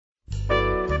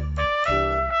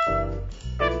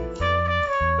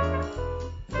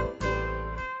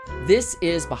This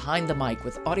is Behind the Mic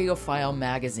with AudioFile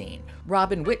magazine.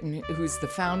 Robin Whitten, who's the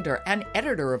founder and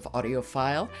editor of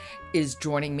AudioFile, is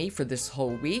joining me for this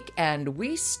whole week, and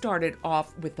we started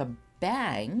off with a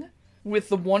bang with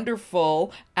the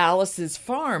wonderful Alice's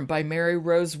Farm by Mary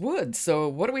Rose Wood. So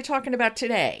what are we talking about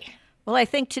today? Well, I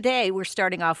think today we're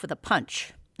starting off with a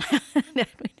punch.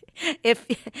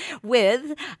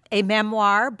 With a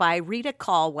memoir by Rita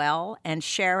Caldwell and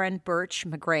Sharon Birch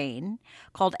McGrane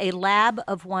called A Lab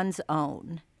of One's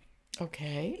Own.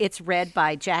 Okay. It's read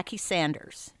by Jackie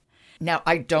Sanders. Now,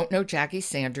 I don't know Jackie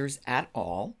Sanders at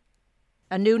all.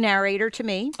 A new narrator to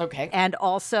me. Okay. And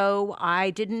also, I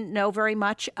didn't know very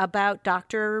much about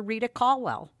Dr. Rita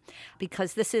Caldwell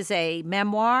because this is a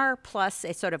memoir plus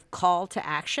a sort of call to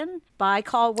action by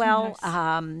Caldwell.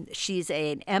 Nice. She's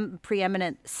a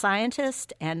preeminent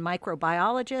scientist and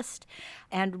microbiologist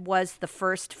and was the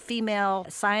first female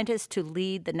scientist to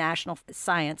lead the National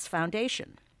Science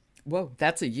Foundation. Whoa,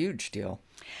 that's a huge deal.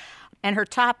 And her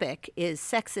topic is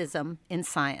sexism in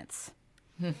science.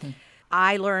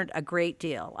 I learned a great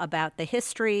deal about the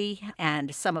history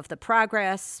and some of the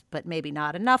progress, but maybe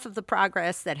not enough of the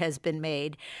progress that has been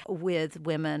made with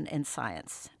women in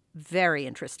science. Very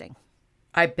interesting.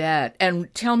 I bet.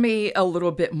 And tell me a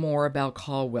little bit more about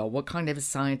Caldwell. What kind of a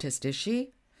scientist is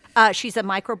she? She's a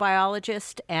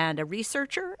microbiologist and a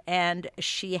researcher, and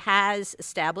she has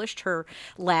established her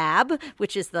lab,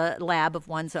 which is the lab of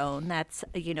one's own.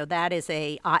 That is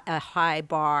a high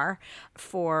bar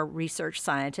for research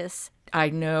scientists. I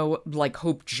know, like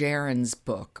Hope Jaren's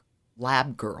book,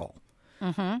 Lab Girl,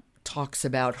 talks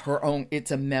about her own,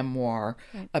 it's a memoir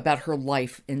about her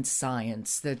life in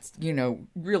science that,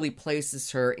 really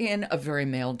places her in a very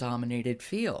male-dominated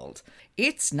field.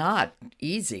 It's not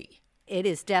easy. It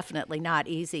is definitely not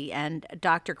easy. And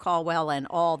Dr. Caldwell and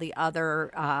all the other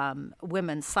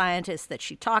women scientists that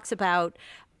she talks about,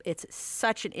 it's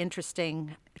such an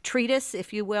interesting treatise,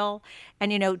 if you will.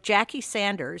 And, Jackie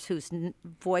Sanders, whose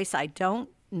voice I don't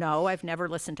know, I've never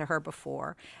listened to her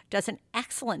before, does an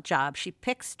excellent job. She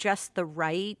picks just the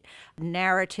right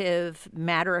narrative,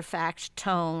 matter-of-fact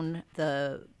tone.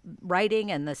 The writing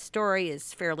and the story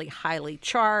is fairly highly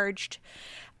charged.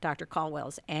 Dr.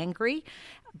 Caldwell's angry,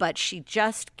 but she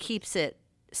just keeps it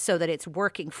so that it's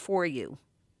working for you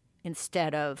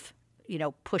instead of,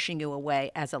 pushing you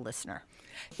away as a listener.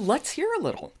 Let's hear a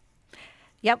little.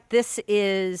 Yep, this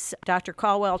is Dr.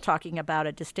 Caldwell talking about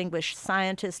a distinguished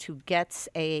scientist who gets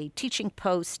a teaching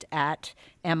post at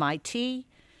MIT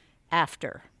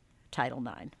after Title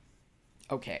IX.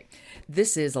 Okay,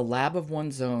 this is A Lab of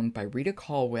One's Own by Rita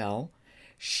Caldwell,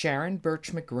 Sharon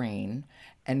Birch McGrane,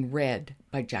 and read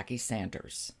by Jackie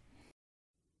Sanders.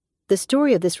 The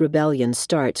story of this rebellion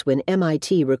starts when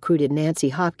MIT recruited Nancy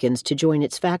Hopkins to join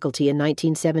its faculty in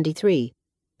 1973,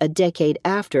 a decade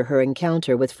after her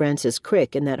encounter with Francis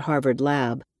Crick in that Harvard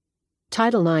lab.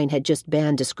 Title IX had just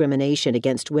banned discrimination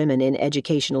against women in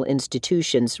educational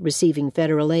institutions receiving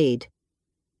federal aid.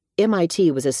 MIT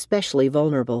was especially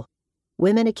vulnerable.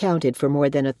 Women accounted for more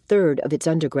than a third of its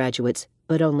undergraduates,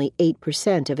 but only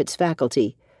 8% of its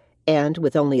faculty. And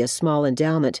with only a small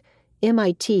endowment,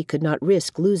 MIT could not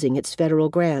risk losing its federal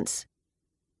grants.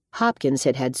 Hopkins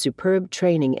had had superb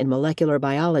training in molecular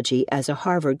biology as a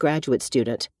Harvard graduate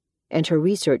student, and her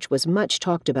research was much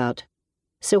talked about.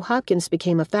 So Hopkins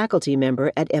became a faculty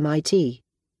member at MIT.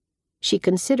 She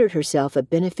considered herself a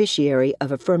beneficiary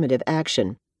of affirmative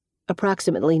action,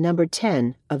 approximately number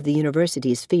 10 of the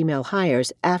university's female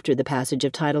hires after the passage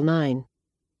of Title IX.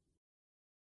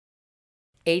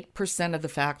 8% of the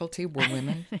faculty were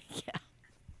women? Yeah.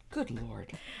 Good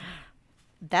Lord.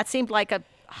 That seemed like a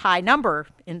high number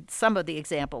in some of the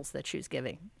examples that she was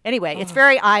giving. Anyway, it's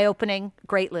very eye-opening,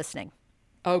 great listening.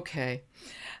 Okay.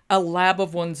 A Lab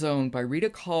of One's Own by Rita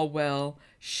Caldwell,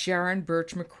 Sharon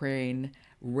Birch McGrane,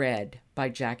 read by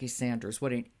Jackie Sanders.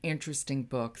 What an interesting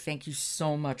book. Thank you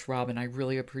so much, Robin. I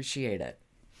really appreciate it.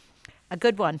 A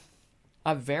good one.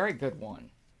 A very good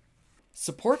one.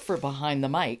 Support for Behind the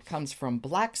Mic comes from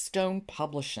Blackstone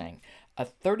Publishing, a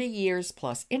 30 years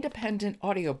plus independent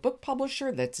audiobook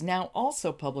publisher that's now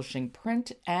also publishing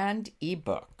print and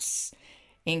ebooks,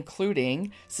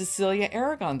 including Cecilia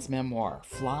Aragon's memoir,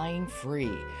 Flying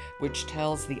Free, which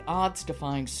tells the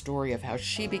odds-defying story of how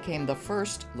she became the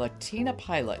first Latina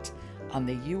pilot on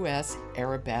the U.S.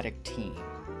 aerobatic team.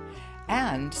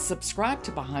 And subscribe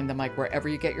to Behind the Mic wherever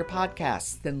you get your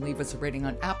podcasts. Then leave us a rating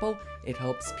on Apple. It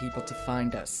helps people to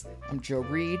find us. I'm Jo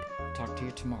Reed. Talk to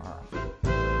you tomorrow.